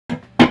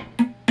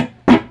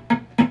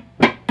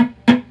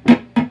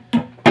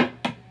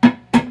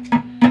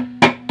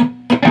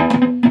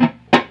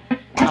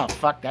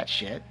fuck that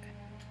shit.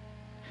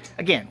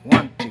 Again,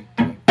 1, 2,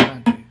 3,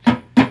 1, 2,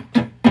 3, 1,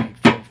 2, 3,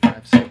 4,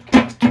 5, 6,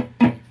 1, 2,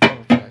 3,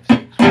 4, 5,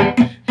 6.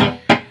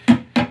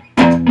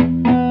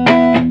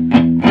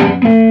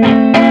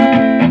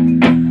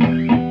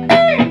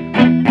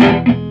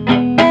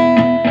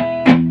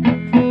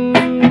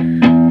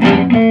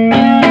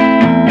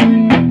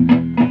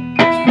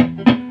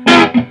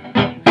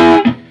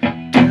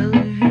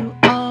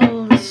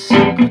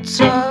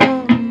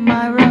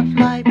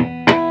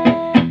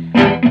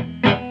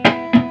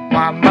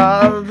 My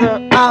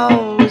mother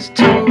always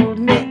told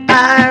me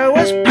I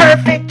was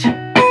perfect.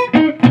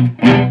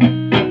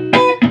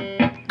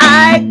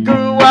 I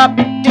grew up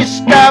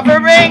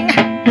discovering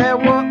there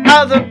were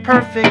other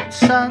perfect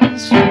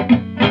sons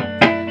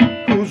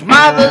whose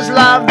mothers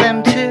loved them